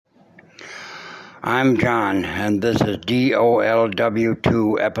I'm John, and this is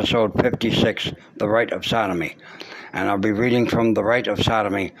DOLW2, Episode 56, The Rite of Sodomy. And I'll be reading from The Rite of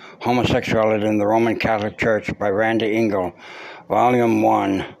Sodomy, Homosexuality in the Roman Catholic Church by Randy Engel, Volume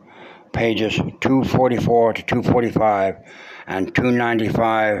 1, pages 244 to 245 and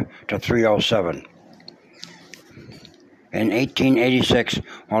 295 to 307. In 1886,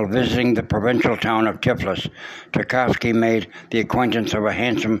 while visiting the provincial town of Tiflis, Tchaikovsky made the acquaintance of a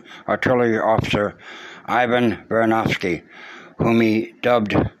handsome artillery officer, Ivan Varanovsky, whom he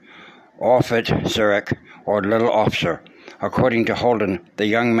dubbed Officerek, or Little Officer. According to Holden, the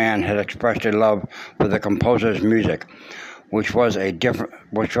young man had expressed a love for the composer's music, which was a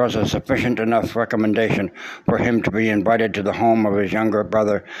sufficient enough recommendation for him to be invited to the home of his younger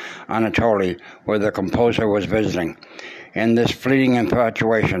brother Anatoly, where the composer was visiting. In this fleeting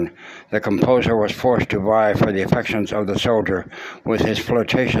infatuation, the composer was forced to vie for the affections of the soldier with his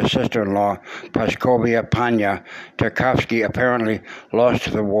flirtatious sister-in-law, Praskovia Panya. Tchaikovsky apparently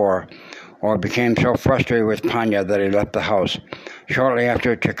lost the war, or became so frustrated with Panya that he left the house. Shortly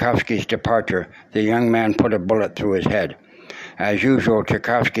after Tchaikovsky's departure, the young man put a bullet through his head. As usual,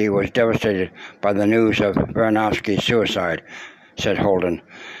 Tchaikovsky was devastated by the news of Varanovsky's suicide, said Holden.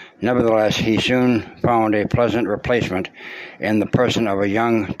 Nevertheless, he soon found a pleasant replacement in the person of a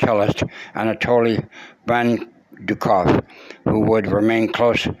young cellist, Anatoly Bandukov, who would remain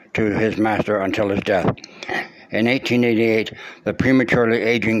close to his master until his death. In 1888, the prematurely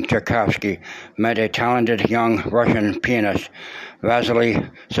aging Tchaikovsky met a talented young Russian pianist, Vasily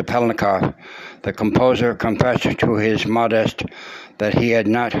Sapelnikov. The composer confessed to his modest that he had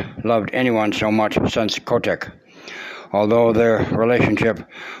not loved anyone so much since Kotek. Although their relationship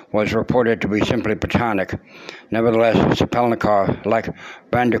was reported to be simply platonic, nevertheless, Sapelnikov, like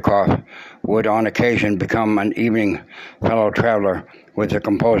Bandukov, would on occasion become an evening fellow traveler with the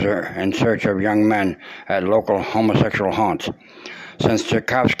composer in search of young men at local homosexual haunts. Since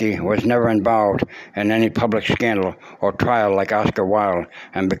Tchaikovsky was never involved in any public scandal or trial like Oscar Wilde,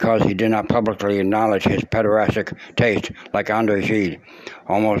 and because he did not publicly acknowledge his pederastic taste like André Gide,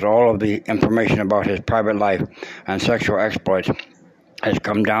 almost all of the information about his private life and sexual exploits has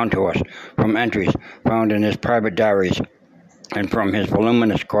come down to us from entries found in his private diaries and from his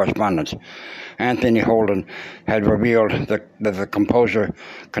voluminous correspondence. Anthony Holden had revealed that the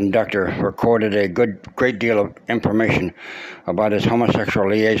composer-conductor recorded a great deal of information about his homosexual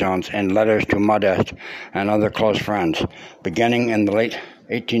liaisons in letters to Modest and other close friends, beginning in the late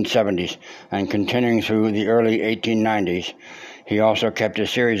 1870s and continuing through the early 1890s. He also kept a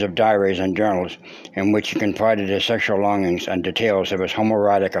series of diaries and journals in which he confided his sexual longings and details of his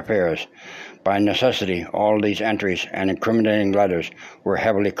homoerotic affairs. By necessity, all these entries and incriminating letters were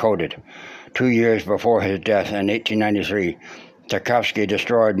heavily coded. 2 years before his death in 1893, Tchaikovsky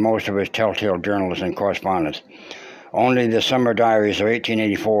destroyed most of his telltale journals and correspondence. Only the summer diaries of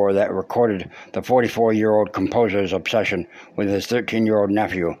 1884 that recorded the 44-year-old composer's obsession with his 13-year-old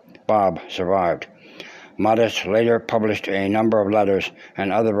nephew, Bob, survived. Modest later published a number of letters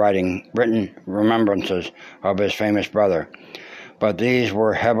and other written remembrances of his famous brother, but these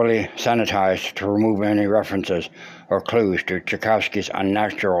were heavily sanitized to remove any references or clues to Tchaikovsky's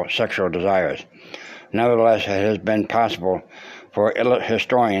unnatural sexual desires. Nevertheless, it has been possible for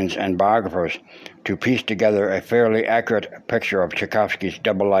historians and biographers to piece together a fairly accurate picture of Tchaikovsky's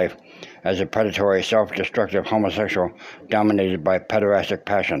double life as a predatory, self-destructive homosexual dominated by pederastic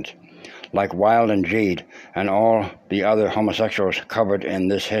passions. Like Wilde and Gide and all the other homosexuals covered in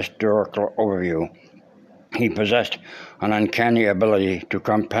this historical overview, he possessed an uncanny ability to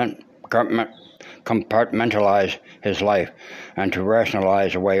compartmentalize his life and to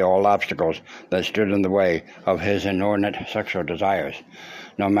rationalize away all obstacles that stood in the way of his inordinate sexual desires,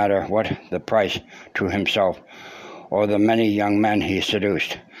 no matter what the price to himself or the many young men he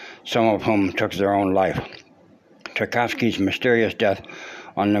seduced, some of whom took their own life. Tchaikovsky's mysterious death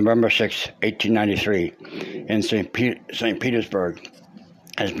on November 6, 1893, in St. Petersburg,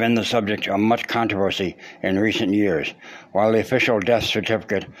 has been the subject of much controversy in recent years. While the official death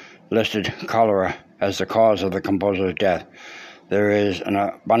certificate listed cholera as the cause of the composer's death, there is an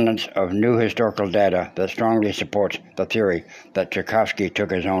abundance of new historical data that strongly supports the theory that Tchaikovsky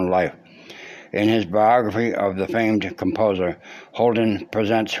took his own life. In his biography of the famed composer, Holden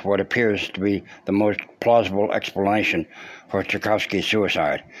presents what appears to be the most plausible explanation for Tchaikovsky's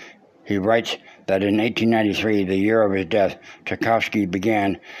suicide. He writes that in 1893, the year of his death, Tchaikovsky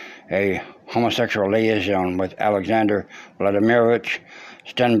began a homosexual liaison with Alexander Vladimirovich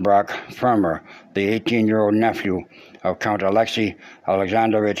Stenbach-Fermer, the 18-year-old nephew of Count Alexei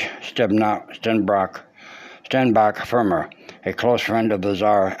Alexandrovich Stenbach-Fermer, a close friend of the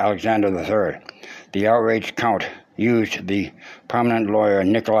Tsar Alexander III. The outraged count used the prominent lawyer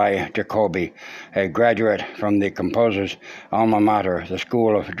Nikolai Jacobi, a graduate from the composer's alma mater, the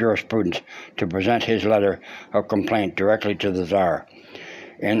School of Jurisprudence, to present his letter of complaint directly to the Tsar.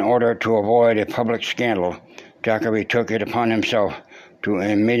 In order to avoid a public scandal, Jacobi took it upon himself to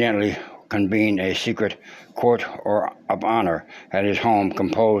immediately convene a secret court of honor at his home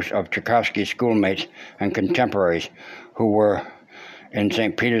composed of Tchaikovsky's schoolmates and contemporaries who were in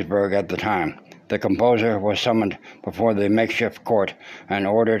St. Petersburg at the time. The composer was summoned before the makeshift court and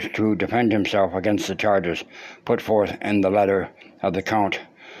ordered to defend himself against the charges put forth in the letter of the Count,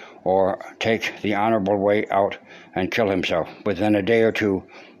 or take the honorable way out and kill himself. Within a day or two,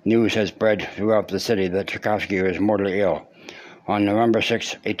 news has spread throughout the city that Tchaikovsky was mortally ill. On November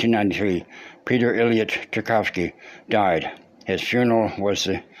 6, 1893, Peter Ilyich Tchaikovsky died. His funeral was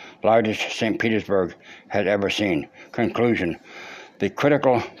the largest St. Petersburg had ever seen. Conclusion. The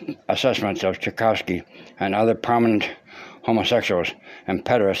critical assessments of Tchaikovsky and other prominent homosexuals and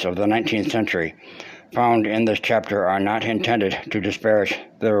pederasts of the 19th century found in this chapter are not intended to disparage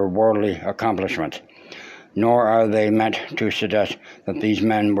their worldly accomplishments, nor are they meant to suggest that these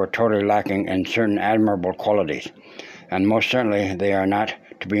men were totally lacking in certain admirable qualities, and most certainly they are not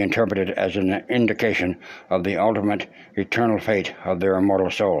to be interpreted as an indication of the ultimate eternal fate of their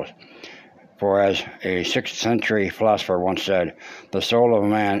immortal souls. For as a 6th century philosopher once said, the soul of a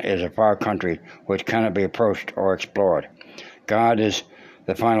man is a far country which cannot be approached or explored. God is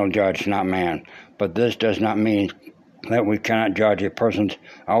the final judge, not man, but this does not mean that we cannot judge a person's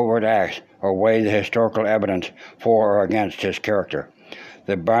outward acts or weigh the historical evidence for or against his character.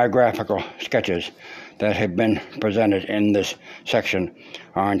 The biographical sketches that have been presented in this section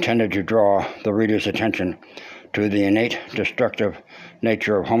are intended to draw the reader's attention to the innate destructive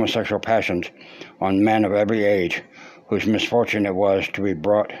nature of homosexual passions on men of every age, whose misfortune it was to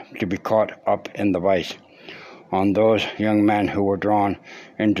be caught up in the vice, on those young men who were drawn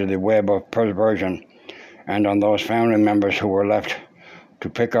into the web of perversion, and on those family members who were left to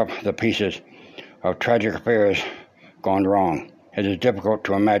pick up the pieces of tragic affairs gone wrong. It is difficult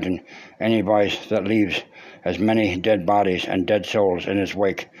to imagine any vice that leaves as many dead bodies and dead souls in its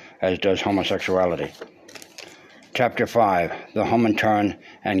wake as does homosexuality. Chapter 5. The Comintern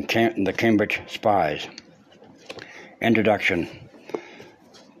and the Cambridge Spies. Introduction.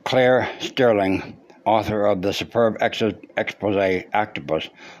 Claire Sterling, author of the superb expose Octopus,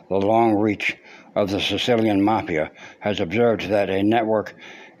 The Long Reach of the Sicilian Mafia, has observed that a network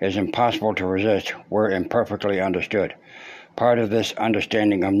is impossible to resist were imperfectly understood. Part of this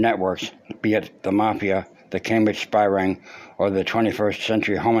understanding of networks, be it the Mafia, the Cambridge spy ring, or the 21st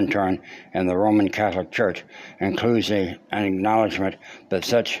century Comintern in the Roman Catholic Church, includes an acknowledgement that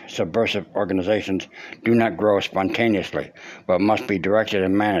such subversive organizations do not grow spontaneously, but must be directed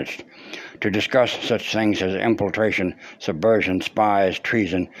and managed. To discuss such things as infiltration, subversion, spies,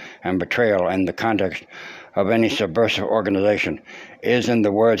 treason, and betrayal in the context of any subversive organization is, in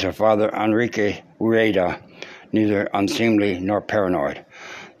the words of Father Enrique Ureda, neither unseemly nor paranoid.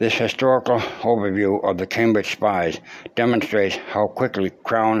 This historical overview of the Cambridge spies demonstrates how quickly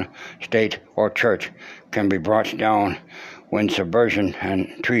Crown, State, or Church can be brought down when subversion and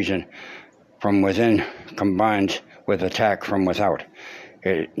treason from within combines with attack from without.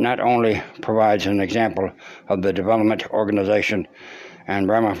 It not only provides an example of the development, organization, and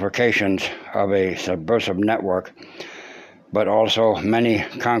ramifications of a subversive network, but also many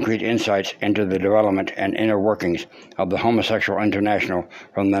concrete insights into the development and inner workings of the Homosexual International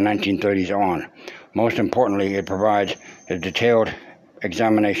from the 1930s on. Most importantly, it provides a detailed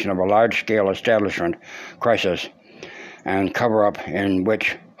examination of a large-scale establishment crisis and cover-up in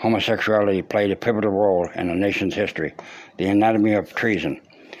which homosexuality played a pivotal role in a nation's history. The anatomy of treason.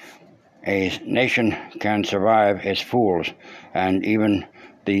 A nation can survive its fools and even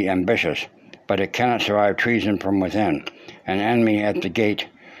the ambitious, but it cannot survive treason from within. An enemy at the gate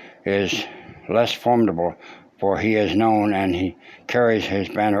is less formidable, for he is known and he carries his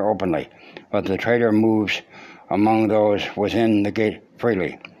banner openly, but the traitor moves among those within the gate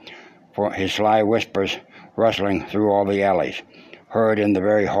freely, for his sly whispers rustling through all the alleys, heard in the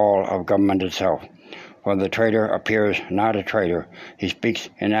very hall of government itself. For the traitor appears not a traitor, he speaks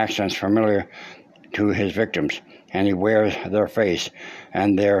in accents familiar to his victims, and he wears their face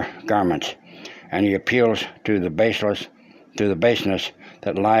and their garments, and he appeals to the baseness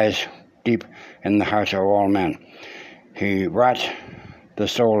that lies deep in the hearts of all men. He rots the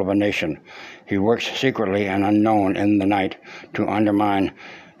soul of a nation. He works secretly and unknown in the night to undermine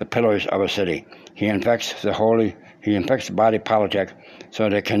the pillars of a city. He infects the body politic so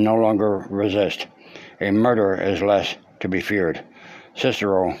that it can no longer resist. A murderer is less to be feared.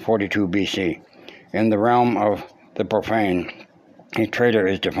 Cicero, 42 BC. In the realm of the profane, a traitor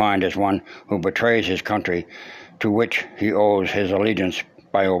is defined as one who betrays his country to which he owes his allegiance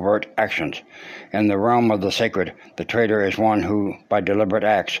by overt actions. In the realm of the sacred, the traitor is one who, by deliberate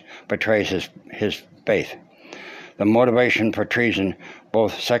acts, betrays his faith. The motivation for treason,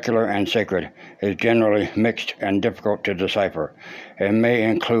 both secular and sacred, is generally mixed and difficult to decipher. It may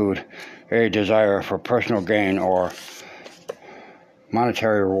include a desire for personal gain or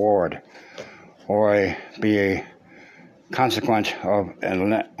monetary reward, or be a consequence of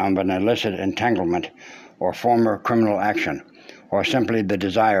an illicit entanglement or former criminal action, or simply the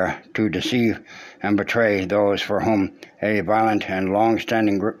desire to deceive and betray those for whom a violent and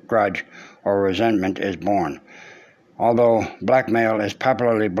long-standing grudge or resentment is born. Although blackmail is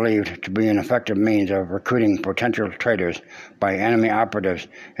popularly believed to be an effective means of recruiting potential traitors by enemy operatives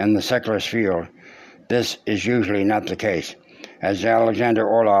in the secular field, this is usually not the case. As Alexander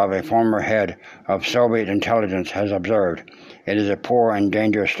Orlov, a former head of Soviet intelligence, has observed, it is a poor and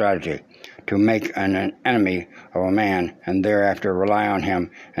dangerous strategy to make an enemy of a man and thereafter rely on him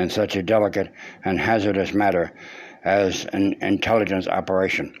in such a delicate and hazardous matter as an intelligence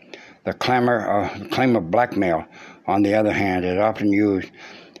operation. The claim of blackmail, on the other hand, is often used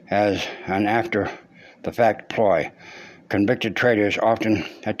as an after-the-fact ploy. Convicted traitors often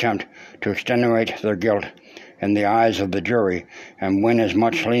attempt to extenuate their guilt in the eyes of the jury and win as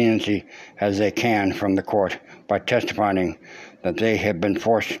much leniency as they can from the court by testifying that they have been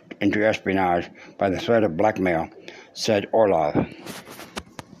forced into espionage by the threat of blackmail, said Orlov.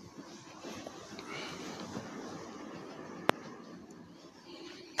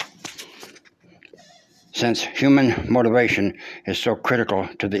 Since human motivation is so critical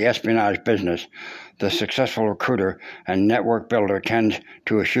to the espionage business, the successful recruiter and network builder tends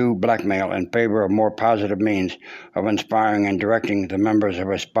to eschew blackmail in favor of more positive means of inspiring and directing the members of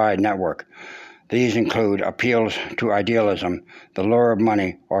a spy network. These include appeals to idealism, the lure of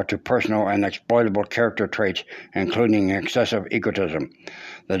money, or to personal and exploitable character traits, including excessive egotism,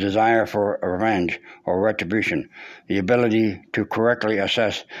 the desire for revenge or retribution, the ability to correctly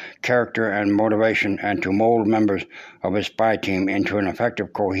assess character and motivation, and to mold members of a spy team into an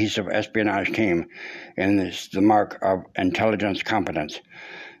effective, cohesive espionage team is the mark of intelligence competence.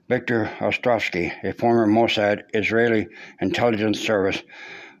 Viktor Ostrovsky, a former Mossad Israeli intelligence service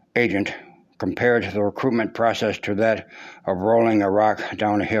agent, compared the recruitment process to that of rolling a rock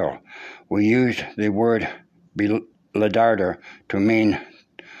down a hill. We used the word beladarder to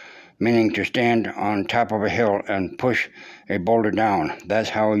meaning to stand on top of a hill and push a boulder down. That's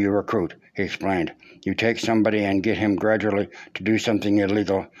how you recruit, he explained. You take somebody and get him gradually to do something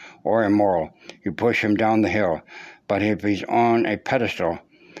illegal or immoral. You push him down the hill. But if he's on a pedestal,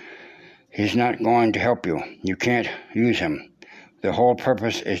 he's not going to help you. You can't use him. The whole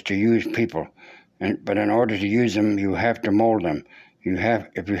purpose is to use people, but in order to use them, you have to mold them.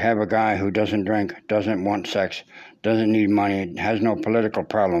 If you have a guy who doesn't drink, doesn't want sex, doesn't need money, has no political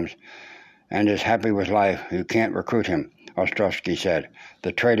problems, and is happy with life, you can't recruit him, Ostrovsky said.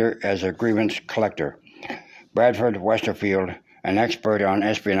 The traitor as a grievance collector. Bradford Westerfield, an expert on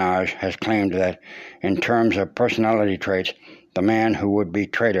espionage, has claimed that in terms of personality traits, the man who would be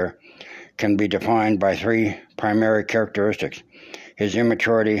traitor can be defined by three primary characteristics: his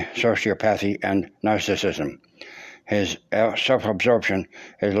immaturity, sociopathy, and narcissism. His self-absorption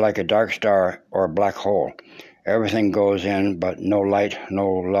is like a dark star or a black hole. Everything goes in, but no light, no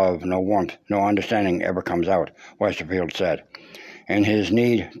love, no warmth, no understanding ever comes out, Westerfield said. In his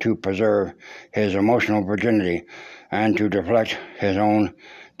need to preserve his emotional virginity and to deflect his own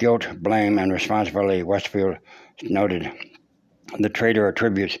guilt, blame, and responsibility, Westerfield noted, the traitor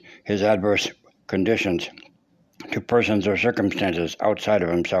attributes his adverse conditions to persons or circumstances outside of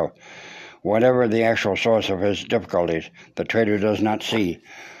himself. Whatever the actual source of his difficulties, the traitor does not see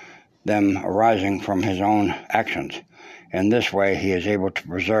them arising from his own actions. In this way, he is able to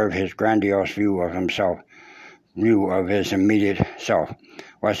preserve his grandiose view of his immediate self,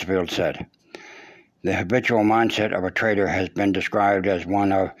 Westerfield said. The habitual mindset of a traitor has been described as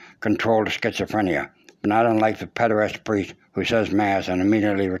one of controlled schizophrenia, but not unlike the pederast priest who says Mass and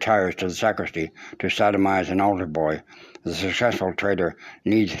immediately retires to the sacristy to sodomize an altar boy. The successful traitor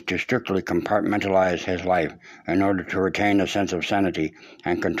needs to strictly compartmentalize his life in order to retain a sense of sanity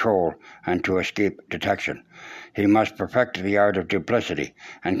and control and to escape detection. He must perfect the art of duplicity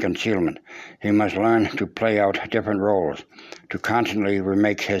and concealment. He must learn to play out different roles, to constantly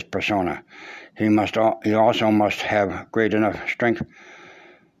remake his persona. He also must have great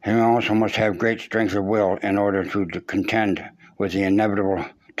strength of will in order to contend with the inevitable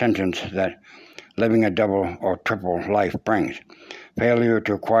tensions that living a double or triple life brings. Failure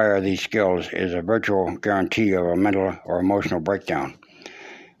to acquire these skills is a virtual guarantee of a mental or emotional breakdown.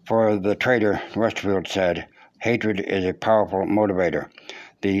 For the traitor, Westerfield said, hatred is a powerful motivator.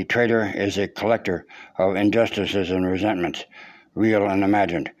 The traitor is a collector of injustices and resentments, real and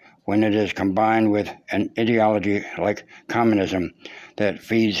imagined. When it is combined with an ideology like communism that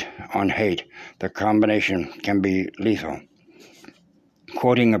feeds on hate, the combination can be lethal.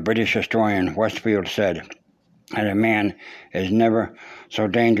 Quoting a British historian, Westfield said that a man is never so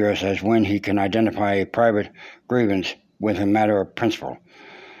dangerous as when he can identify a private grievance with a matter of principle.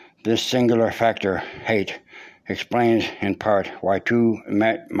 This singular factor, hate, explains in part why two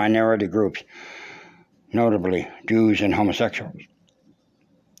minority groups, notably Jews and homosexuals,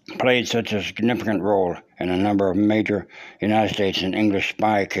 played such a significant role in a number of major United States and English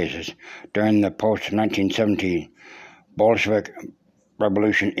spy cases during the post-1917 Bolshevik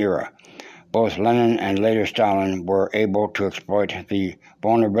Revolution era. Both Lenin and later Stalin were able to exploit the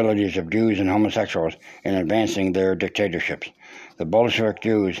vulnerabilities of Jews and homosexuals in advancing their dictatorships. The Bolshevik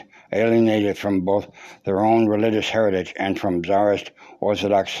Jews, alienated from both their own religious heritage and from Tsarist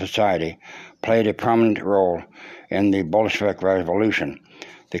Orthodox society, played a prominent role in the Bolshevik Revolution.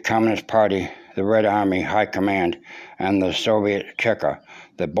 The Communist Party, the Red Army High Command, and the Soviet Cheka,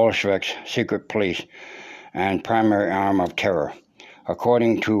 the Bolsheviks' secret police and primary arm of terror.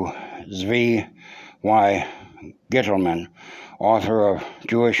 According to Zvi Y. Gitelman, author of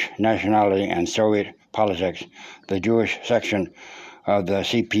Jewish Nationality and Soviet Politics, the Jewish section of the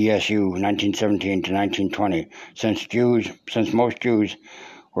CPSU 1917 to 1920, since most Jews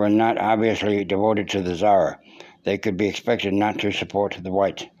were not obviously devoted to the Tsar, they could be expected not to support the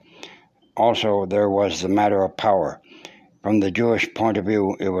whites. Also, there was the matter of power. From the Jewish point of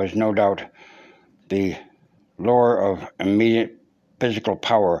view, it was no doubt the lure of immediate physical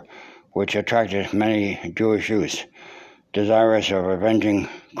power which attracted many Jewish youths, desirous of avenging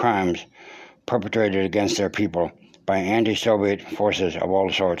crimes perpetrated against their people by anti-Soviet forces of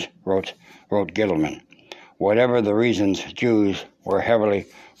all sorts, wrote Gitelman. Whatever the reasons, Jews were heavily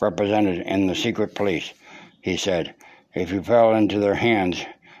represented in the secret police, he said. If you fell into their hands,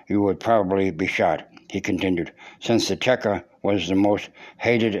 you would probably be shot, he continued. Since the Cheka was the most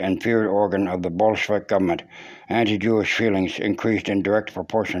hated and feared organ of the Bolshevik government, anti-Jewish feelings increased in direct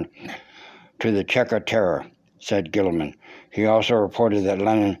proportion to the Cheka terror, said Gitelman. He also reported that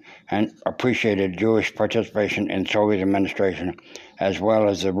Lenin appreciated Jewish participation in Soviet administration, as well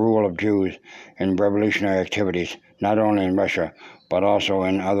as the rule of Jews in revolutionary activities, not only in Russia, but also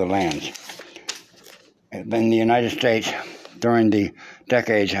in other lands. In the United States, during the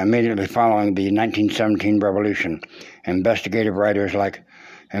decades immediately following the 1917 revolution, investigative writers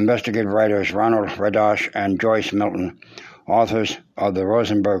Ronald Radosh and Joyce Milton, authors of the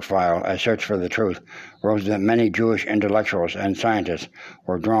Rosenberg File, A Search for the Truth, wrote that many Jewish intellectuals and scientists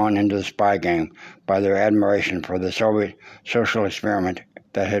were drawn into the spy game by their admiration for the Soviet social experiment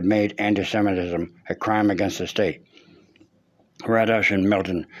that had made anti-Semitism a crime against the state. Radosh and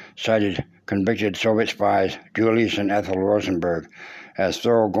Milton cited convicted Soviet spies Julius and Ethel Rosenberg as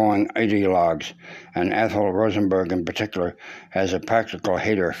thoroughgoing ideologues, and Ethel Rosenberg in particular as a practical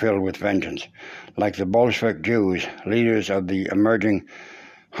hater filled with vengeance. Like the Bolshevik Jews, leaders of the emerging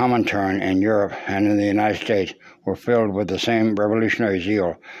Comintern in Europe and in the United States were filled with the same revolutionary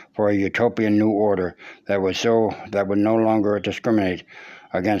zeal for a utopian new order that would no longer discriminate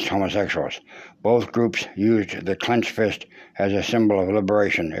against homosexuals. Both groups used the clenched fist as a symbol of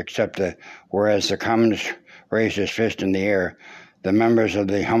liberation, except that whereas the communist raised his fist in the air, the members of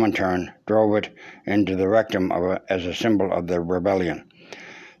the Comintern drove it into the rectum as a symbol of their rebellion.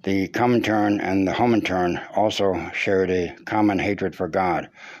 The Comintern and the Comintern also shared a common hatred for God,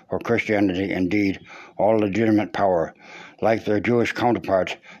 for Christianity, indeed, all legitimate power. Like their Jewish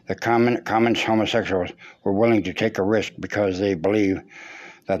counterparts, the communist homosexuals were willing to take a risk because they believed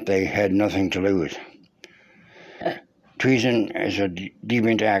that they had nothing to lose. Treason is a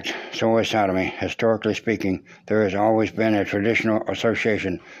deviant act, so is sodomy. Historically speaking, there has always been a traditional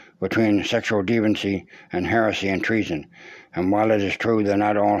association between sexual deviancy and heresy and treason. And while it is true that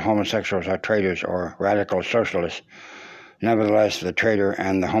not all homosexuals are traitors or radical socialists, nevertheless the traitor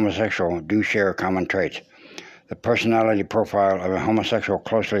and the homosexual do share common traits. The personality profile of a homosexual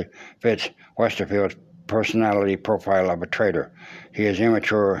closely fits Westerfield's personality profile of a traitor. He is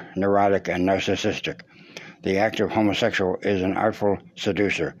immature, neurotic, and narcissistic. The active homosexual is an artful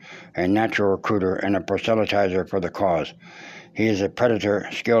seducer, a natural recruiter, and a proselytizer for the cause. He is a predator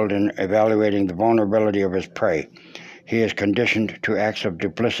skilled in evaluating the vulnerability of his prey. He is conditioned to acts of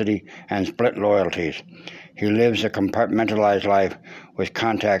duplicity and split loyalties. He lives a compartmentalized life with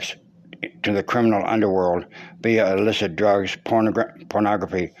contacts to the criminal underworld via illicit drugs,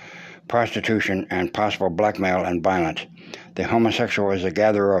 pornography, prostitution, and possible blackmail and violence. The homosexual is a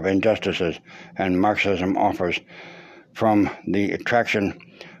gatherer of injustices, and Marxism offers from the attraction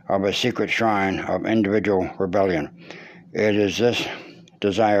of a secret shrine of individual rebellion. It is this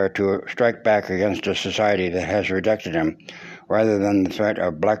desire to strike back against a society that has rejected him, rather than the threat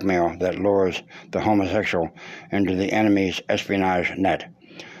of blackmail, that lures the homosexual into the enemy's espionage net.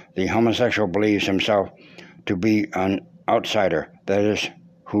 The homosexual believes himself to be an outsider, that is,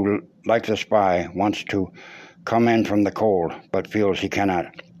 who, like the spy, wants to come in from the cold, but feels he cannot.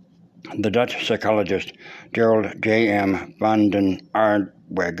 The Dutch psychologist Gerald J.M. van den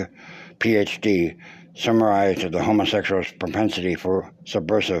Aardweg, Ph.D., summarized the homosexual's propensity for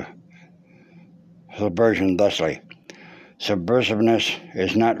subversion thusly: subversiveness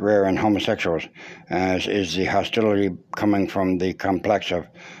is not rare in homosexuals, as is the hostility coming from the complex of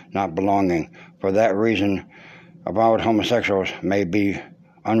not belonging. For that reason, avowed homosexuals may be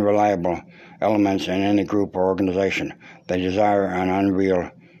unreliable elements in any group or organization. They desire an unreal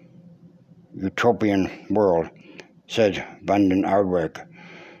utopian world, said van den Aardweg,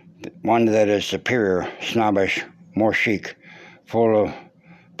 one that is superior, snobbish, more chic, full of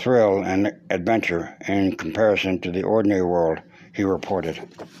thrill and adventure in comparison to the ordinary world, he reported.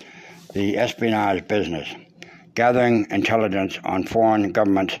 The espionage business, gathering intelligence on foreign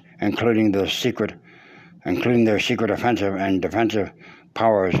governments, including their secret offensive and defensive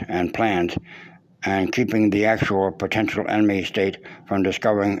powers and plans, and keeping the actual potential enemy state from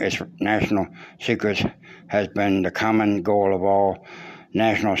discovering its national secrets, has been the common goal of all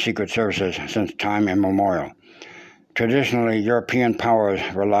national secret services since time immemorial. Traditionally, European powers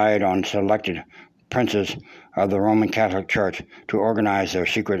relied on selected princes of the Roman Catholic Church to organize their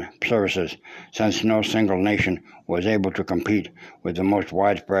secret services, since no single nation was able to compete with the most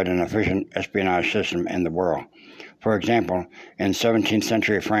widespread and efficient espionage system in the world. For example, in 17th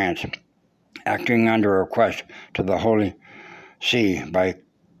century France, acting under a request to the Holy See by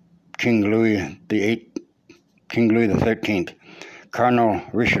King Louis XIII, Cardinal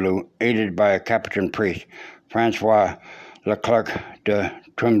Richelieu, aided by a Capuchin priest, Francois Leclerc de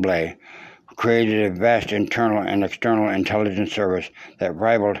Tremblay, created a vast internal and external intelligence service that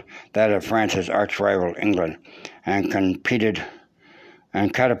rivaled that of France's arch-rival England, and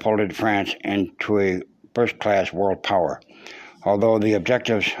catapulted France into a first-class world power. Although the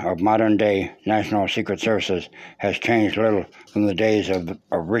objectives of modern-day national secret services has changed little from the days of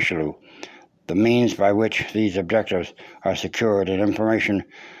Richelieu, the means by which these objectives are secured and information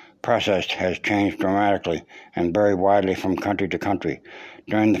processed has changed dramatically and very widely from country to country.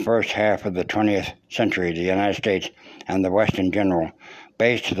 During the first half of the 20th century, the United States and the West in general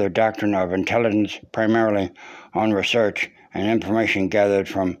based their doctrine of intelligence primarily on research and information gathered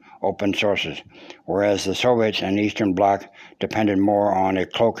from open sources, whereas the Soviets and Eastern Bloc depended more on a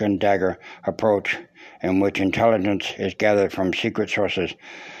cloak and dagger approach in which intelligence is gathered from secret sources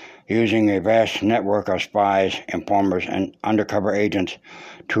using a vast network of spies, informers, and undercover agents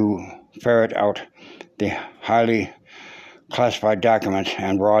to ferret out the highly classified documents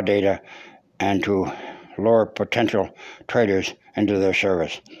and raw data, and to lure potential traitors into their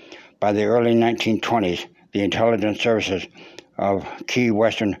service. By the early 1920s, the intelligence services of key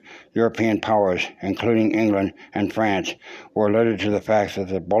Western European powers, including England and France, were alerted to the fact that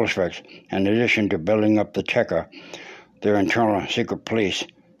the Bolsheviks, in addition to building up the Cheka, their internal secret police,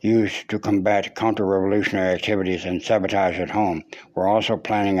 used to combat counter-revolutionary activities and sabotage at home, were also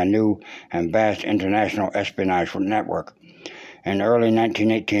planning a new and vast international espionage network. In early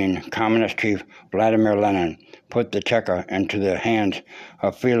 1918, Communist chief Vladimir Lenin put the Cheka into the hands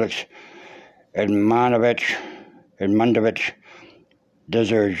of Felix Edmundovich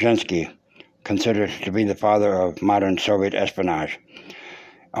Dzerzhinsky, considered to be the father of modern Soviet espionage.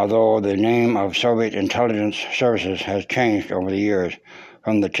 Although the name of Soviet intelligence services has changed over the years,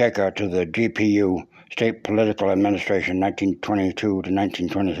 from the Cheka to the GPU, State Political Administration, 1922 to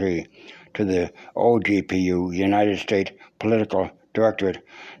 1923, to the OGPU, United States Political Directorate,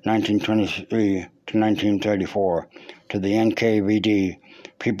 1923 to 1934, to the NKVD,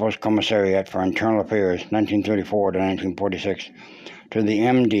 People's Commissariat for Internal Affairs, 1934 to 1946, to the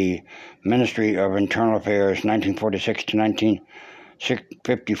MD, Ministry of Internal Affairs, 1946 to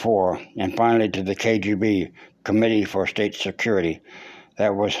 1954, and finally to the KGB, Committee for State Security.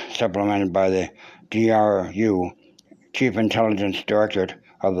 That was supplemented by the GRU, Chief Intelligence Directorate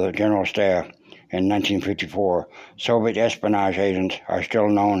of the General Staff, in 1954. Soviet espionage agents are still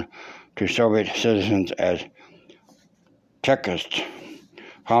known to Soviet citizens as Chekists.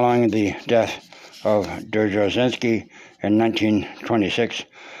 Following the death of Dzerzhinsky in 1926,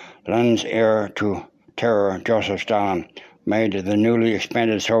 Lenin's heir to terror, Joseph Stalin, made the newly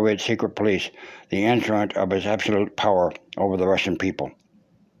expanded Soviet secret police the instrument of his absolute power over the Russian people.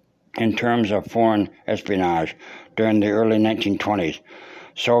 In terms of foreign espionage, during the early 1920s,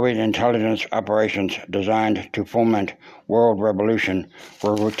 Soviet intelligence operations designed to foment world revolution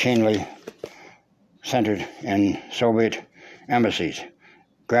were routinely centered in Soviet embassies.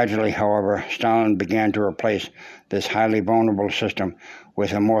 Gradually, however, Stalin began to replace this highly vulnerable system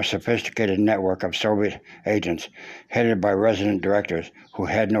with a more sophisticated network of Soviet agents headed by resident directors who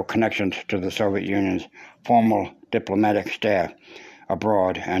had no connections to the Soviet Union's formal diplomatic staff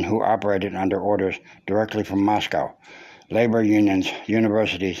abroad and who operated under orders directly from Moscow. Labor unions,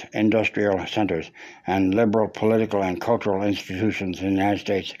 universities, industrial centers, and liberal political and cultural institutions in the United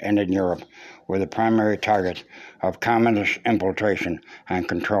States and in Europe were the primary targets of communist infiltration and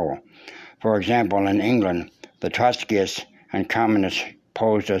control. For example, in England, the Trotskyists and communists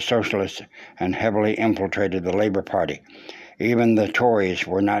posed as socialists and heavily infiltrated the Labour Party. Even the Tories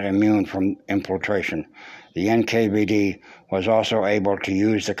were not immune from infiltration. The NKVD was also able to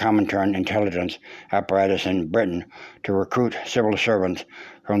use the Comintern intelligence apparatus in Britain to recruit civil servants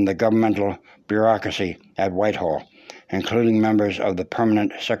from the governmental bureaucracy at Whitehall, including members of the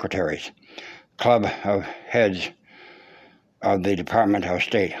Permanent Secretaries, Club of Heads of the Department of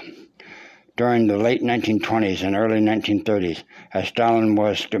State. During the late 1920s and early 1930s, as Stalin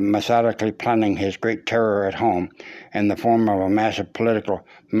was methodically planning his great terror at home in the form of a massive political,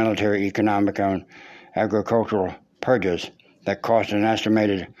 military, economic, and agricultural purges that cost an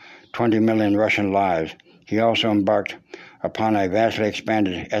estimated 20 million Russian lives, he also embarked upon a vastly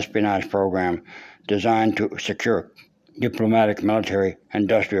expanded espionage program designed to secure diplomatic, military,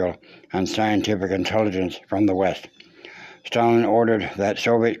 industrial, and scientific intelligence from the West. Stalin ordered that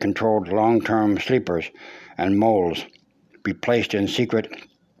Soviet-controlled long-term sleepers and moles be placed in secret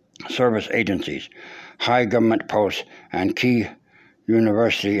service agencies, high government posts, and key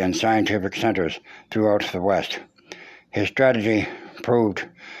university and scientific centers throughout the West. His strategy proved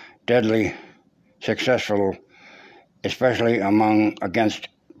deadly successful, especially against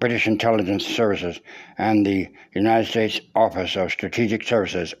British intelligence services and the United States Office of Strategic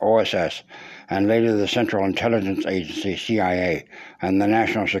Services, OSS, and later the Central Intelligence Agency, CIA, and the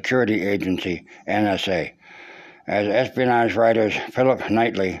National Security Agency, NSA. As espionage writers Philip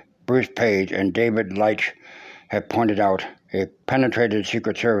Knightley, Bruce Page, and David Leitch have pointed out, a penetrated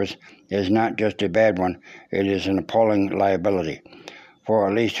Secret Service is not just a bad one, it is an appalling liability. For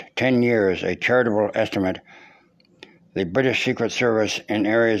at least 10 years, a charitable estimate, the British Secret Service in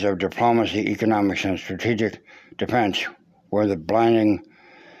areas of diplomacy, economics, and strategic defense were the blind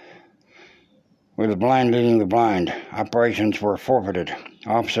leading the blind. Operations were forfeited,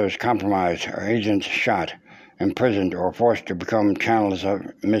 officers compromised, or agents shot, imprisoned, or forced to become channels of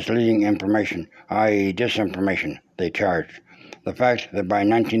misleading information, i.e. disinformation, they charged. The fact that by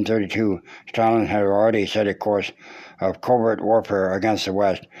 1932 Stalin had already set a course of covert warfare against the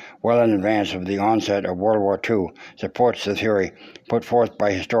West well in advance of the onset of World War II supports the theory put forth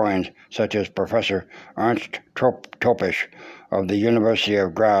by historians such as Professor Ernst Topisch of the University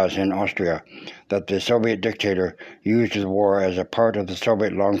of Graz in Austria, that the Soviet dictator used the war as a part of the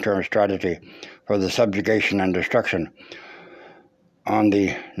Soviet long-term strategy for the subjugation and destruction on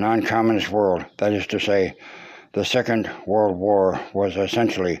the non-communist world. That is to say, the Second World War was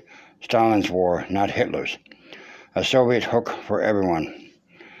essentially Stalin's war, not Hitler's. A Soviet hook for everyone.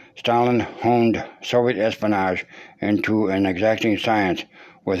 Stalin honed Soviet espionage into an exacting science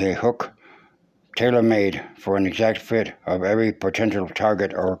with a hook tailor-made for an exact fit of every potential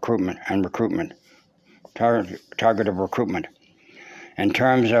target of recruitment. In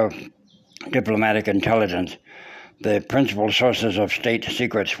terms of diplomatic intelligence, the principal sources of state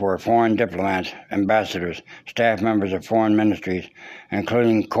secrets were foreign diplomats, ambassadors, staff members of foreign ministries,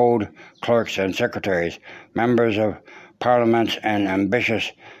 including code clerks and secretaries, members of parliaments, and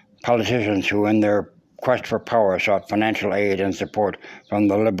ambitious politicians who, in their quest for power, sought financial aid and support from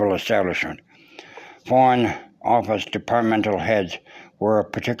the liberal establishment. Foreign Office departmental heads were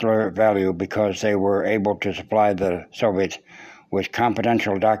of particular value because they were able to supply the Soviets with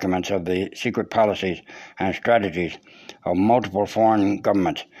confidential documents of the secret policies and strategies of multiple foreign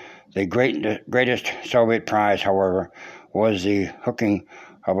governments. The greatest Soviet prize, however, was the hooking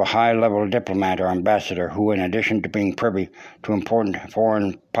of a high-level diplomat or ambassador who, in addition to being privy to important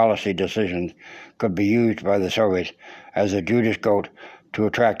foreign policy decisions, could be used by the Soviets as a Judas goat to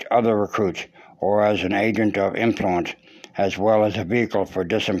attract other recruits or as an agent of influence, as well as a vehicle for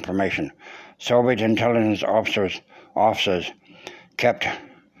disinformation. Soviet intelligence officers kept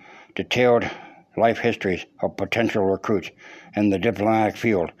detailed life histories of potential recruits in the diplomatic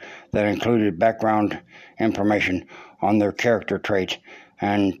field that included background information on their character traits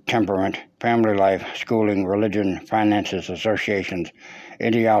and temperament, family life, schooling, religion, finances, associations,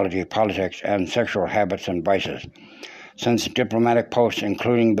 ideology, politics, and sexual habits and vices. Since diplomatic posts,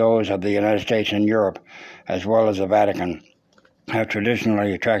 including those of the United States and Europe, as well as the Vatican, have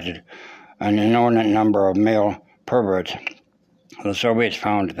traditionally attracted an inordinate number of male perverts, the Soviets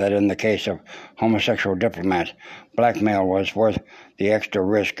found that in the case of homosexual diplomats, blackmail was worth the extra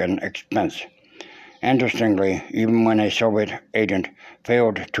risk and expense. Interestingly, even when a Soviet agent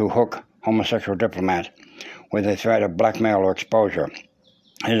failed to hook homosexual diplomats with a threat of blackmail or exposure,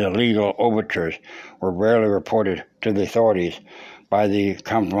 his illegal overtures were rarely reported to the authorities by the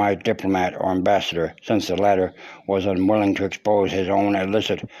compromised diplomat or ambassador, since the latter was unwilling to expose his own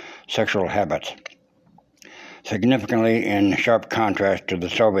illicit sexual habits. Significantly, in sharp contrast to the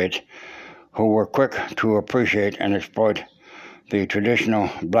Soviets, who were quick to appreciate and exploit the traditional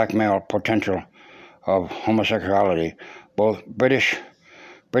blackmail potential of homosexuality, both British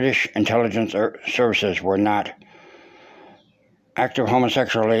intelligence services were not. Active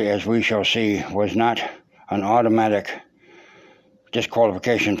homosexuality, as we shall see, was not an automatic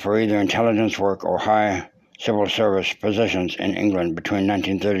disqualification for either intelligence work or high civil service positions in England between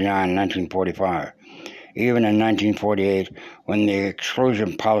 1939 and 1945. Even in 1948, when the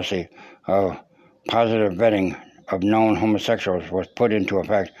exclusion policy of positive vetting of known homosexuals was put into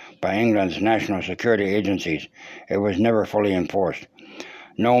effect by England's national security agencies, it was never fully enforced.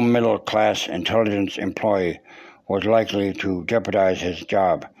 No middle-class intelligence employee was likely to jeopardize his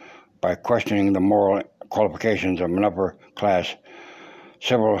job by questioning the moral qualifications of an upper-class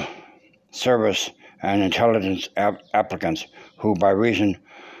civil service and intelligence applicants who, by reason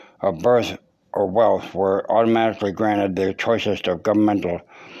of birth or wealth, were automatically granted the choicest of governmental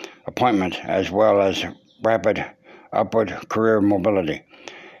appointments as well as rapid upward career mobility.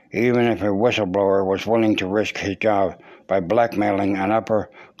 Even if a whistleblower was willing to risk his job by blackmailing an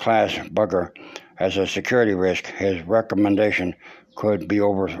upper-class bugger as a security risk, his recommendation could be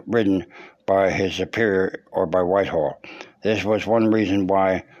overridden by his superior or by Whitehall. This was one reason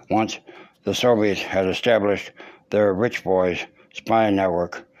why, once the Soviets had established their Rich Boys spy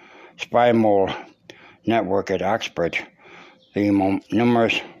mole network at Oxbridge, the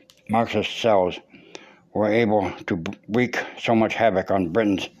numerous Marxist cells were able to wreak so much havoc on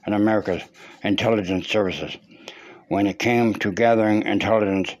Britain's and America's intelligence services. When it came to gathering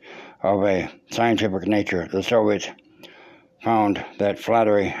intelligence of a scientific nature, the Soviets found that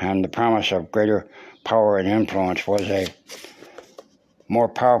flattery and the promise of greater power and influence was a more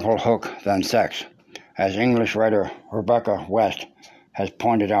powerful hook than sex, as English writer Rebecca West has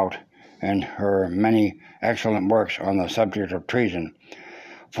pointed out in her many excellent works on the subject of treason.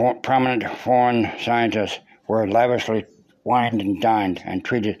 Prominent foreign scientists were lavishly wined and dined and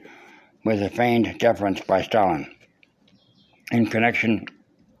treated with a feigned deference by Stalin. In connection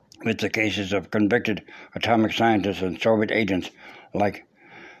with the cases of convicted atomic scientists and Soviet agents like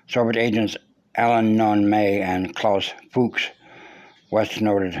Soviet agents Alan Nunn May and Klaus Fuchs, West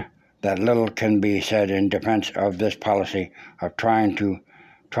noted that little can be said in defense of this policy of trying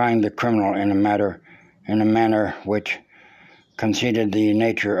the criminal in a manner which conceded the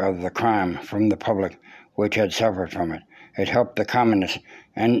nature of the crime from the public which had suffered from it. It helped the communists,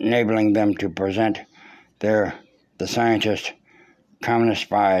 enabling them to present the scientists, communist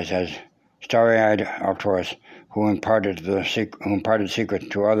spies, as starry-eyed altruists who imparted secrets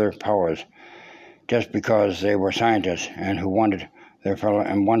to other powers, just because they were scientists and who wanted their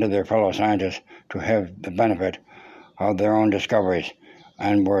fellow scientists to have the benefit of their own discoveries,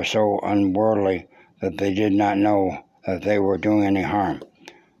 and were so unworldly that they did not know that they were doing any harm,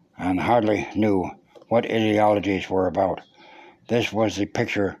 and hardly knew what ideologies were about. This was the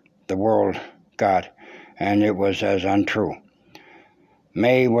picture the world got, and it was as untrue.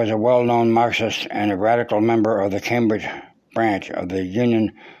 May was a well-known Marxist and a radical member of the Cambridge branch of the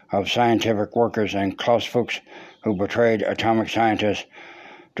Union of Scientific Workers, and Klaus Fuchs, who betrayed atomic scientists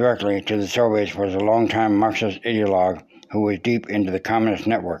directly to the Soviets, was a longtime Marxist ideologue who was deep into the communist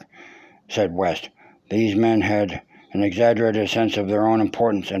network, said West. These men had an exaggerated sense of their own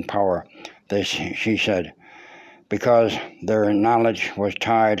importance and power, she said, because their knowledge was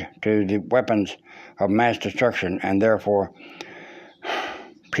tied to the weapons of mass destruction, and therefore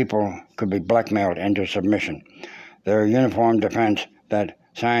people could be blackmailed into submission. Their uniform defense that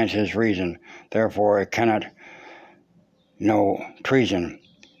science is reason, therefore it cannot know treason,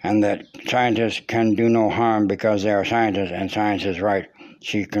 and that scientists can do no harm because they are scientists and science is right,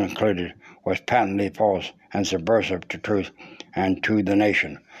 she concluded, was patently false and subversive to truth and to the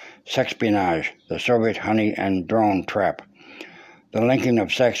nation. sexpionage, the Soviet honey and drone trap. The linking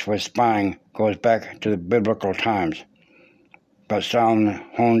of sex with spying goes back to the biblical times, but Stalin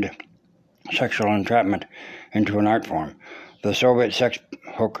honed sexual entrapment into an art form. The Soviet sex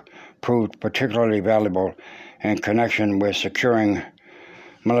hook proved particularly valuable in connection with securing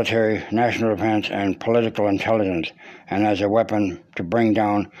military, national defense, and political intelligence, and as a weapon to bring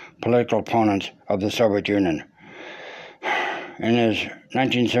down political opponents of the Soviet Union. In his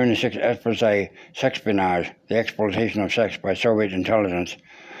 1976 expose, Sexpionage, The Exploitation of Sex by Soviet Intelligence,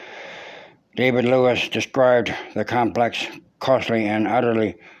 David Lewis described the complex, costly, and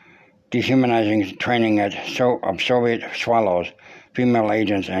utterly dehumanizing training of Soviet swallows, female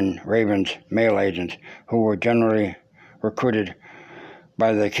agents, and ravens, male agents, who were generally recruited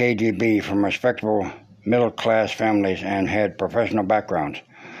by the KGB from respectable middle-class families and had professional backgrounds.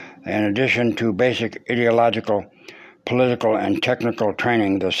 In addition to basic ideological, political, and technical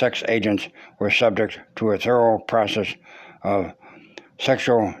training, the sex agents were subject to a thorough process of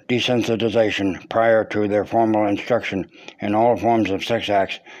sexual desensitization prior to their formal instruction in all forms of sex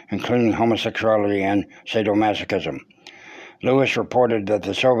acts, including homosexuality and sadomasochism. Lewis reported that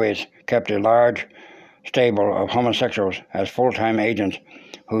the Soviets kept a large stable of homosexuals as full-time agents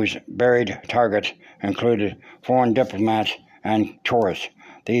whose buried targets included foreign diplomats and tourists.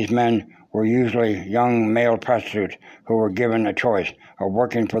 These men were usually young male prostitutes who were given a choice of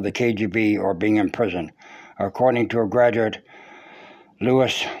working for the KGB or being imprisoned. According to a graduate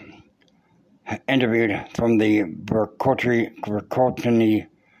Lewis interviewed from the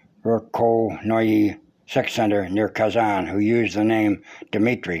Verkhovnoye sex center near Kazan, who used the name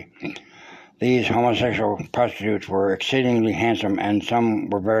Dmitry. These homosexual prostitutes were exceedingly handsome, and some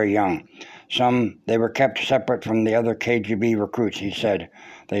were very young. They were kept separate from the other KGB recruits, he said.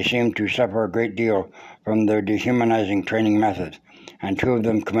 They seemed to suffer a great deal from their dehumanizing training methods, and 2 of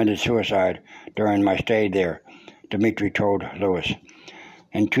them committed suicide during my stay there, Dmitry told Lewis.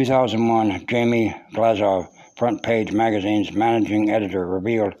 In 2001, Jamie Glazov, Front Page magazine's managing editor,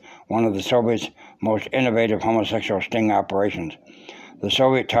 revealed one of the Soviets' most innovative homosexual sting operations. The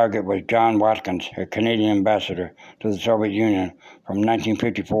Soviet target was John Watkins, a Canadian ambassador to the Soviet Union from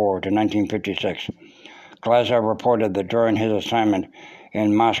 1954 to 1956. Glazov reported that during his assignment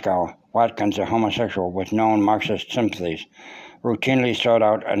in Moscow, Watkins, a homosexual with known Marxist sympathies, routinely sought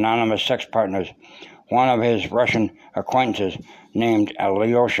out anonymous sex partners. One of his Russian acquaintances, named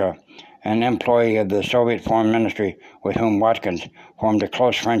Alyosha, an employee of the Soviet Foreign Ministry with whom Watkins formed a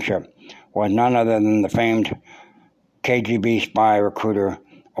close friendship, was none other than the famed KGB spy recruiter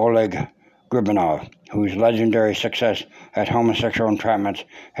Oleg Gribanov, whose legendary success at homosexual entrapments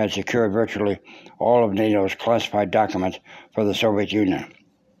had secured virtually all of NATO's classified documents for the Soviet Union.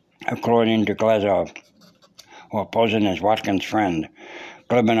 According to Glazov, while posing as Watkins' friend,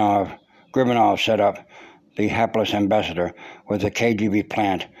 Gribanov set up the hapless ambassador with a KGB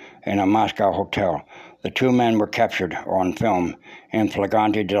plant in a Moscow hotel. The 2 men were captured on film in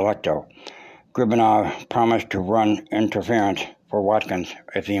flagrante delicto. Gribanov promised to run interference for Watkins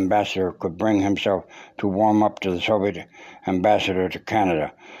if the ambassador could bring himself to warm up to the Soviet ambassador to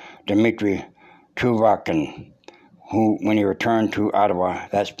Canada, Dmitry Tuvakin, when he returned to Ottawa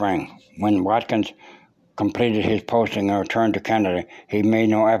that spring. When Watkins completed his posting and returned to Canada, he made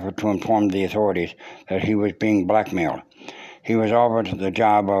no effort to inform the authorities that he was being blackmailed. He was offered the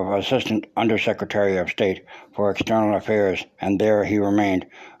job of Assistant Undersecretary of State for External Affairs, and there he remained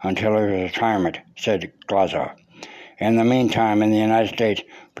until his retirement, said Glazov. In the meantime, in the United States,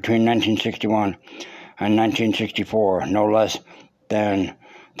 between 1961 and 1964, no less than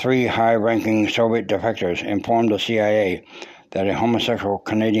 3 high-ranking Soviet defectors informed the CIA that a homosexual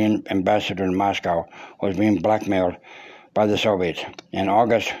Canadian ambassador in Moscow was being blackmailed by the Soviets. In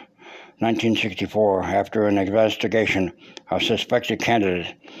August 1964, after an investigation of suspected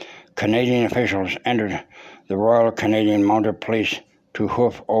candidates, Canadian officials entered the Royal Canadian Mounted Police to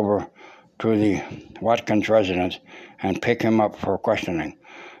hoof over to the Watkins residence and pick him up for questioning.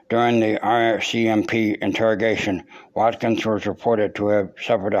 During the RCMP interrogation, Watkins was reported to have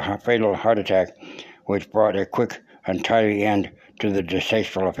suffered a fatal heart attack, which brought a quick and tidy end to the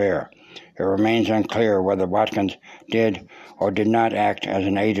distasteful affair. It remains unclear whether Watkins did or did not act as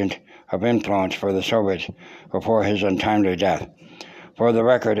an agent of influence for the Soviets before his untimely death. For the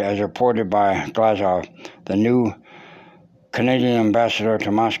record, as reported by Glazov, the new Canadian ambassador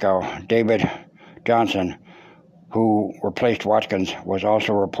to Moscow, David Johnson, who replaced Watkins, was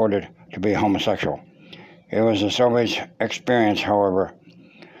also reported to be homosexual. It was the Soviets' experience, however,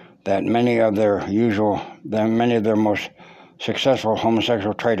 that many of their most successful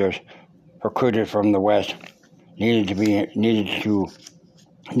homosexual traitors recruited from the West needed to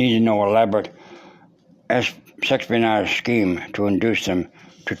needed no elaborate espionage scheme to induce them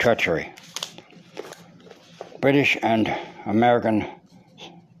to treachery. British and American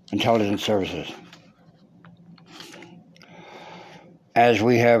intelligence services. As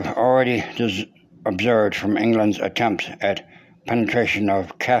we have already observed from England's attempts at penetration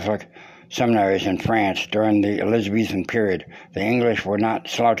of Catholic seminaries in France during the Elizabethan period, the English were not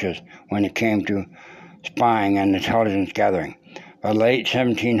slouches when it came to spying and intelligence gathering. By the late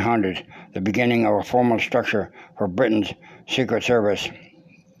 1700s, the beginning of a formal structure for Britain's Secret Service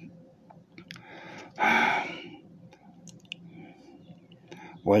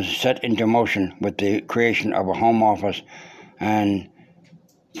was set into motion with the creation of a Home Office and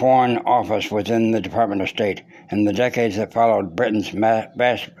Foreign Office within the Department of State. In the decades that followed, Britain's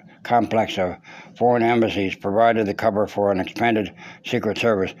vast complex of foreign embassies provided the cover for an expanded Secret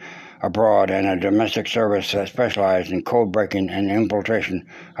Service abroad and a domestic service that specialized in code-breaking and infiltration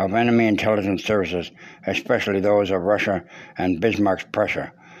of enemy intelligence services, especially those of Russia and Bismarck's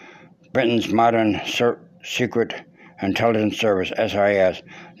Prussia. Britain's modern Secret Intelligence Service, SIS,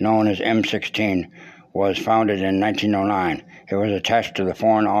 known as M16, was founded in 1909. It was attached to the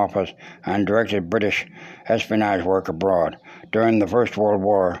Foreign Office and directed British espionage work abroad. During the First World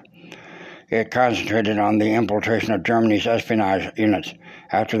War, it concentrated on the infiltration of Germany's espionage units.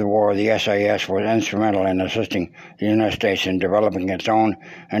 After the war, the SIS was instrumental in assisting the United States in developing its own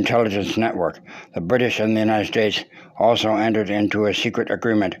intelligence network. The British and the United States also entered into a secret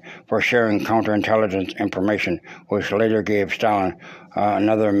agreement for sharing counterintelligence information, which later gave Stalin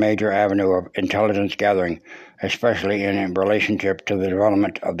another major avenue of intelligence gathering, especially in relationship to the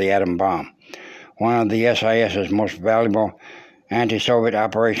development of the atom bomb. One of the SIS's most valuable anti-Soviet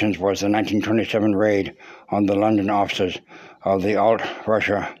operations was the 1927 raid on the London offices of the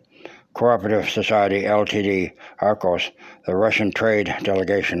Alt-Russia Cooperative Society, Ltd., Arcos, the Russian trade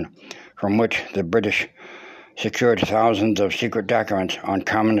delegation, from which the British secured thousands of secret documents on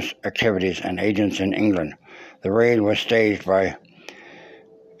communist activities and agents in England. The raid was staged by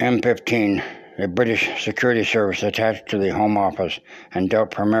M15, a British security service attached to the Home Office, and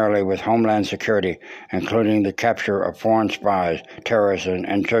dealt primarily with homeland security, including the capture of foreign spies, terrorists, and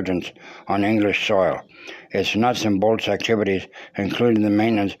insurgents on English soil. Its nuts and bolts activities included the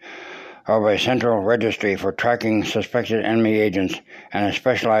maintenance of a central registry for tracking suspected enemy agents and a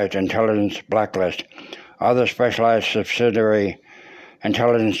specialized intelligence blacklist. Other specialized subsidiary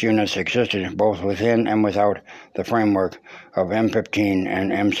intelligence units existed both within and without the framework of M15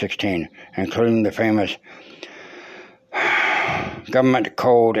 and M16, including the famous Government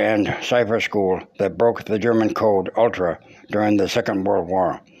Code and Cipher School that broke the German code Ultra during the Second World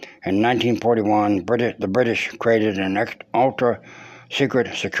War. In 1941, the British created an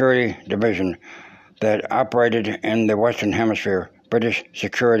ultra-secret security division that operated in the Western Hemisphere, British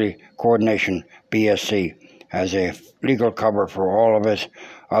Security Coordination, BSC, as a legal cover for all of its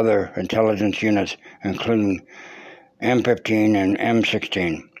other intelligence units, including M15 and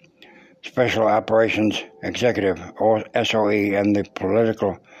M16. Special Operations Executive, or SOE, and the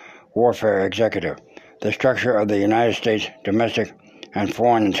Political Warfare Executive. The structure of the United States domestic and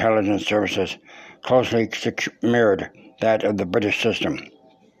foreign intelligence services closely mirrored that of the British system.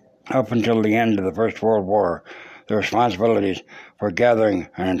 Up until the end of the First World War, the responsibilities for gathering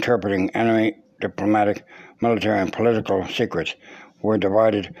and interpreting enemy diplomatic, military, and political secrets were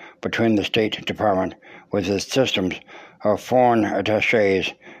divided between the State Department, with its systems of foreign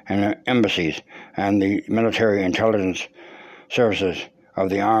attaches and embassies, and the military intelligence services of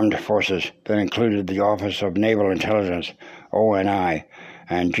the armed forces that included the Office of Naval Intelligence, ONI,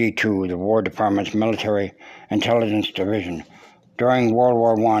 and G2, the War Department's Military Intelligence Division. During World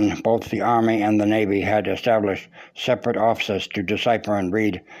War I, both the Army and the Navy had established separate offices to decipher and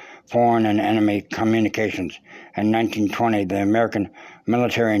read foreign and enemy communications. In 1920, the American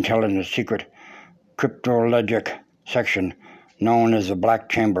Military Intelligence Secret Cryptologic Section, known as the Black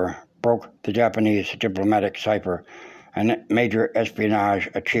Chamber, broke the Japanese diplomatic cipher, a major espionage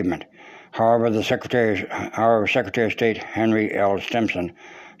achievement. However, Secretary of State Henry L. Stimson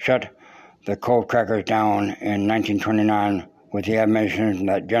shut the code crackers down in 1929 with the admonition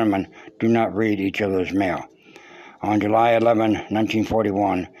that gentlemen do not read each other's mail. On July 11,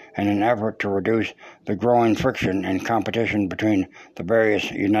 1941, in an effort to reduce the growing friction and competition between the various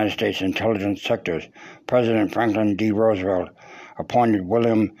United States intelligence sectors, President Franklin D. Roosevelt appointed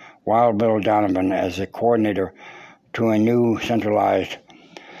William Wild Bill Donovan as the coordinator to a new centralized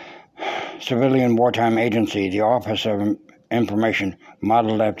civilian wartime agency, the Office of Information,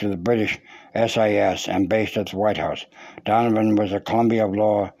 modeled after the British SIS and based at the White House. Donovan was a Columbia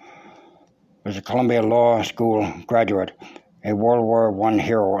Law School graduate a World War I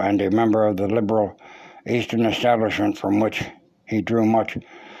hero and a member of the liberal Eastern establishment from which he drew much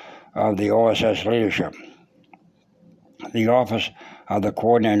of the OSS leadership. The Office of the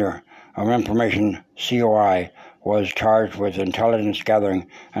Coordinator of Information, COI, was charged with intelligence gathering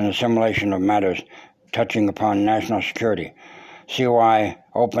and assimilation of matters touching upon national security. COI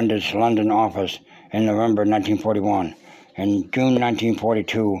opened its London office in November 1941. In June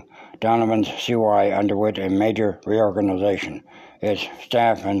 1942, Donovan's COI underwent a major reorganization. Its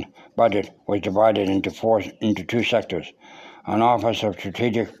staff and budget was divided into two sectors: an Office of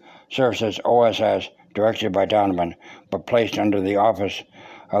Strategic Services, OSS, directed by Donovan, but placed under the Office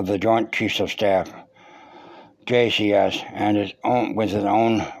of the Joint Chiefs of Staff, JCS, and with its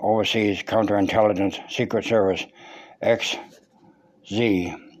own Overseas Counterintelligence Secret Service,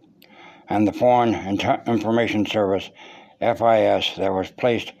 XZ, and the Foreign Information Service, FIS, that was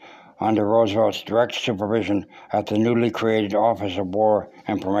placed under Roosevelt's direct supervision at the newly created Office of War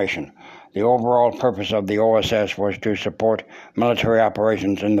Information. The overall purpose of the OSS was to support military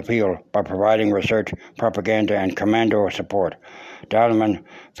operations in the field by providing research, propaganda, and commando support. Donovan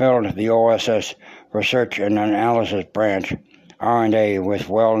filled the OSS Research and Analysis Branch, R&A, with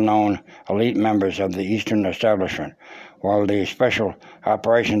well-known elite members of the Eastern establishment, while the Special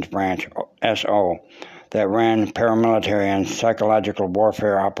Operations Branch, SO, that ran paramilitary and psychological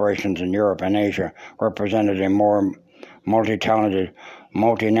warfare operations in Europe and Asia, represented a more multi-talented,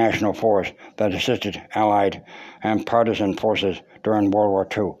 multinational force that assisted Allied and partisan forces during World War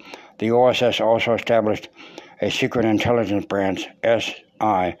II. The OSS also established a secret intelligence branch,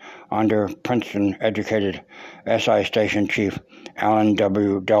 SI, under Princeton-educated SI Station Chief Allen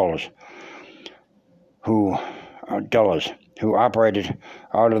W. Dulles, who operated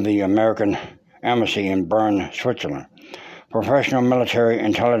out of the American Embassy in Bern, Switzerland. Professional military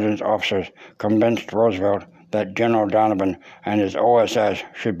intelligence officers convinced Roosevelt that General Donovan and his OSS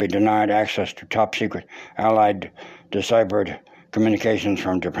should be denied access to top-secret Allied deciphered communications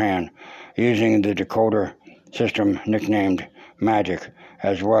from Japan, using the decoder system nicknamed MAGIC,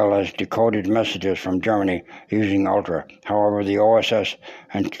 as well as decoded messages from Germany using Ultra. However, the OSS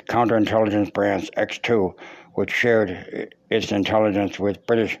and Counterintelligence Branch X2, which shared its intelligence with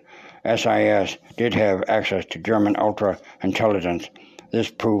British SIS, did have access to German Ultra intelligence.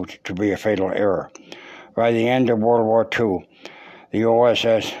 This proved to be a fatal error. By the end of World War II, the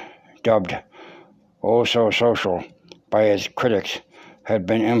OSS, dubbed "Oh So Social" by its critics, had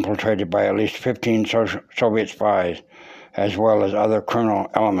been infiltrated by at least 15 Soviet spies, as well as other criminal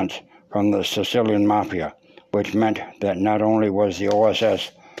elements from the Sicilian Mafia, which meant that not only was the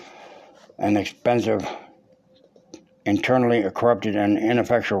OSS an expensive, internally corrupted and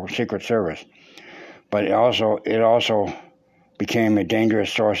ineffectual secret service, but it also became a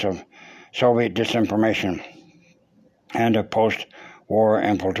dangerous source of Soviet disinformation and of post-war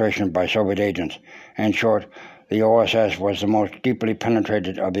infiltration by Soviet agents. In short, the OSS was the most deeply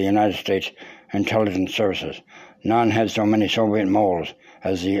penetrated of the United States intelligence services. None had so many Soviet moles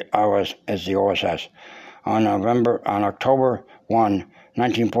as the OSS. On October 1,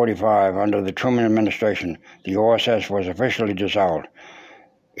 1945, under the Truman administration, the OSS was officially dissolved.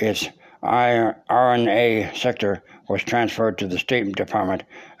 Its RNA sector was transferred to the State Department,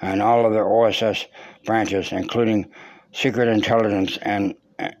 and all other OSS branches, including Secret Intelligence and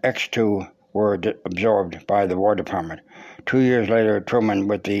X2, were absorbed by the War Department. 2 years later, Truman,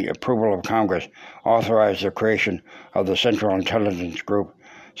 with the approval of Congress, authorized the creation of the Central Intelligence Group,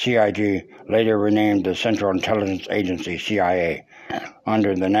 CIG, later renamed the Central Intelligence Agency, CIA,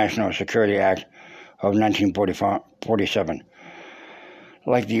 under the National Security Act of 1947.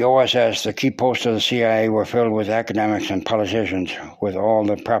 Like the OSS, the key posts of the CIA were filled with academics and politicians with all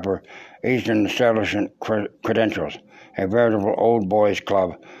the proper Eastern establishment credentials, a veritable old boys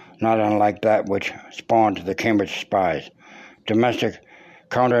club, not unlike that which spawned the Cambridge spies. Domestic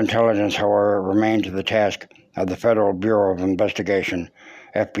counterintelligence, however, remained the task of the Federal Bureau of Investigation,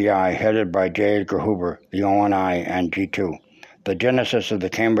 FBI, headed by J. Edgar Hoover, the ONI, and G2. The genesis of the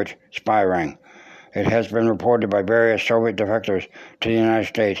Cambridge spy ring. It has been reported by various Soviet defectors to the United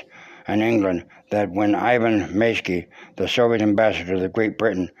States and England that when Ivan Maysky, the Soviet ambassador to Great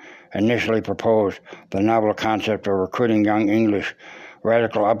Britain, initially proposed the novel concept of recruiting young English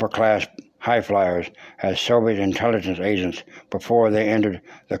radical upper-class high-flyers as Soviet intelligence agents before they entered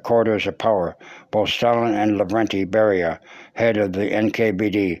the corridors of power, both Stalin and Lavrenti Beria, head of the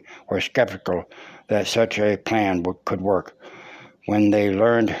NKVD, were skeptical that such a plan could work. When they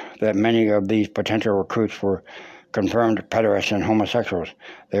learned that many of these potential recruits were confirmed pederasts and homosexuals,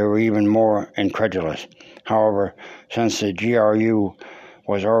 they were even more incredulous. However, since the GRU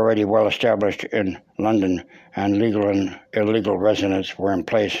was already well established in London, and legal and illegal residents were in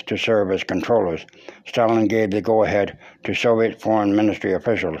place to serve as controllers. Stalin gave the go-ahead to Soviet Foreign Ministry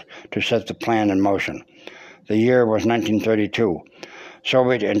officials to set the plan in motion. The year was 1932.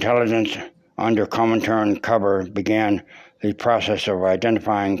 Soviet intelligence under Comintern cover began the process of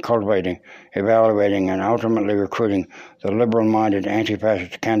identifying, cultivating, evaluating, and ultimately recruiting the liberal-minded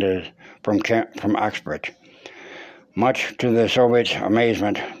anti-fascist candidates from Oxford. Much to the Soviets'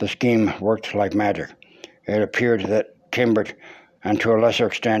 amazement, the scheme worked like magic. It appeared that Cambridge, and to a lesser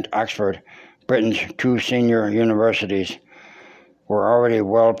extent Oxford, Britain's two senior universities, were already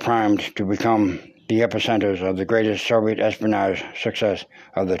well primed to become the epicenters of the greatest Soviet espionage success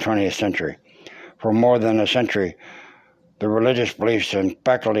of the 20th century. For more than a century, the religious beliefs and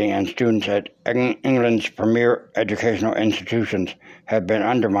faculty and students at England's premier educational institutions had been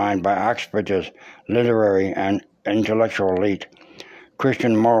undermined by Oxford's literary and intellectual elite.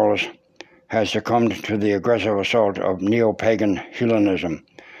 Christian morals had succumbed to the aggressive assault of neo-pagan Hellenism.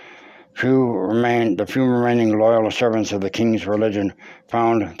 The few remaining loyal servants of the king's religion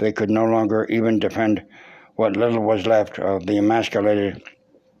found they could no longer even defend what little was left of the emasculated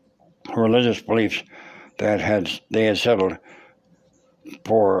religious beliefs that they had settled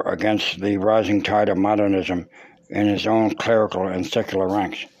for against the rising tide of modernism in its own clerical and secular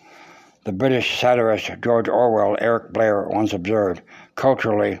ranks. The British satirist George Orwell, Eric Blair, once observed,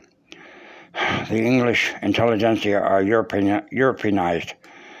 culturally, the English intelligentsia are Europeanized.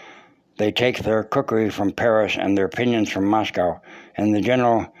 They take their cookery from Paris and their opinions from Moscow. In the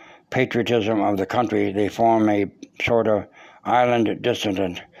general patriotism of the country, they form a sort of island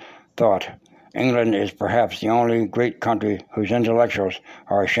dissident thought. England is perhaps the only great country whose intellectuals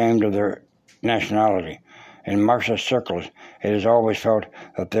are ashamed of their nationality. In Marxist circles, it is always felt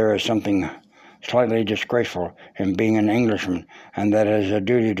that there is something slightly disgraceful in being an Englishman, and that it is a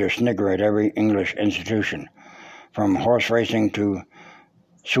duty to snigger at every English institution, from horse racing to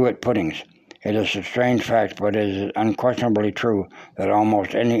suet puddings. It is a strange fact, but it is unquestionably true that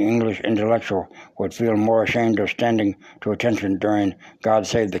almost any English intellectual would feel more ashamed of standing to attention during God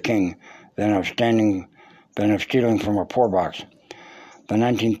Save the King than of stealing from a poor box. The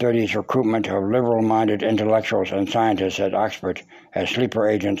 1930s recruitment of liberal-minded intellectuals and scientists at Oxford as sleeper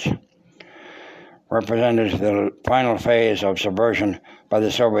agents represented the final phase of subversion by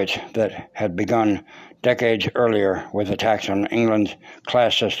the Soviets that had begun decades earlier with attacks on England's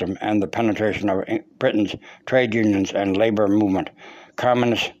class system and the penetration of Britain's trade unions and labor movement.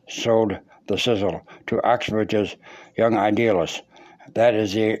 Communists sold the sizzle to Oxford's young idealists. That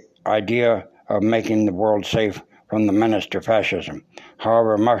is the idea of making the world safe from the menace to fascism.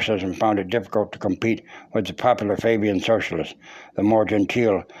 However, Marxism found it difficult to compete with the popular Fabian socialists, the more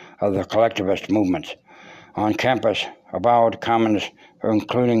genteel of the collectivist movements. On campus, avowed communists,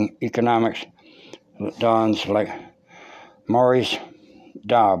 including economics dons like Maurice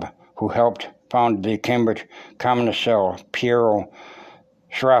Dobb, who helped found the Cambridge Communist Cell, Piero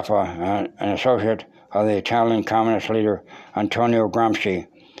Sraffa, an associate of the Italian communist leader Antonio Gramsci,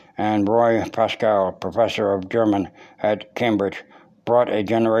 and Roy Pascal, professor of German at Cambridge, brought a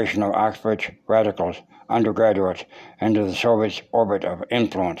generation of Oxford radicals, undergraduates, into the Soviets' orbit of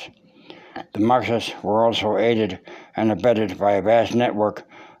influence. The Marxists were also aided and abetted by a vast network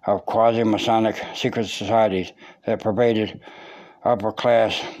of quasi-Masonic secret societies that pervaded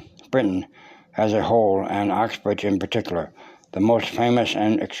upper-class Britain as a whole, and Oxford in particular. The most famous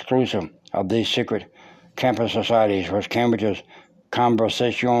and exclusive of these secret campus societies was Cambridge's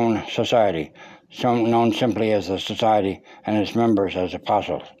Conversation Society, known simply as the Society, and its members as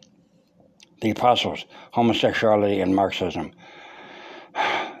Apostles. The Apostles, Homosexuality and Marxism.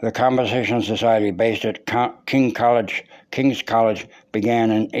 The Conversation Society, based at King's College,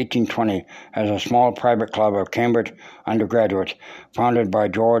 began in 1820 as a small private club of Cambridge undergraduates founded by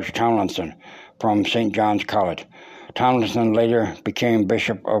George Tomlinson from St. John's College. Tomlinson later became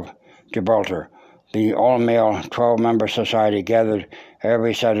Bishop of Gibraltar. The all-male 12-member society gathered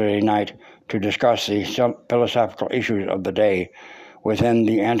every Saturday night to discuss the philosophical issues of the day within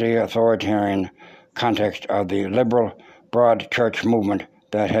the anti-authoritarian context of the liberal broad church movement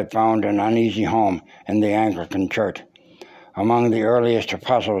that had found an uneasy home in the Anglican Church. Among the earliest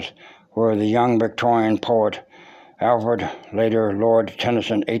apostles were the young Victorian poet Alfred, later Lord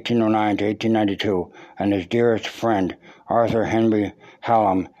Tennyson, 1809 to 1892, and his dearest friend, Arthur Henry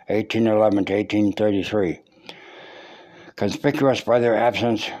Hallam, 1811 to 1833. Conspicuous by their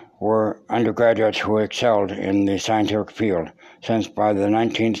absence were undergraduates who excelled in the scientific field, since by the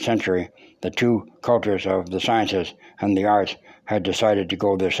 19th century the two cultures of the sciences and the arts had decided to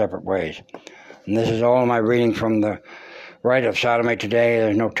go their separate ways. And this is all my reading from the rite of sodomy today.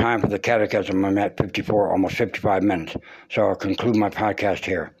 There's no time for the catechism. I'm at 54, almost 55 minutes. So I'll conclude my podcast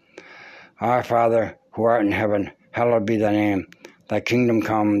here. Our Father, who art in heaven, hallowed be thy name. Thy kingdom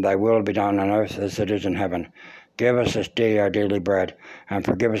come, thy will be done on earth as it is in heaven. Give us this day our daily bread, and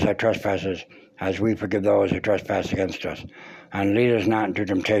forgive us our trespasses, as we forgive those who trespass against us. And lead us not into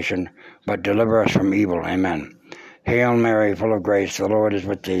temptation, but deliver us from evil. Amen. Hail Mary, full of grace, the Lord is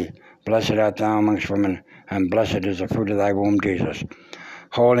with thee. Blessed art thou amongst women, and blessed is the fruit of thy womb, Jesus.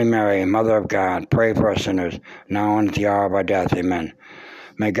 Holy Mary, Mother of God, pray for us sinners, now and at the hour of our death. Amen.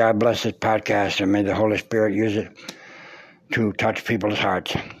 May God bless this podcast, and may the Holy Spirit use it to touch people's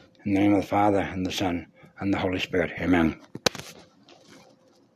hearts. In the name of the Father, and the Son, and the Holy Spirit. Amen.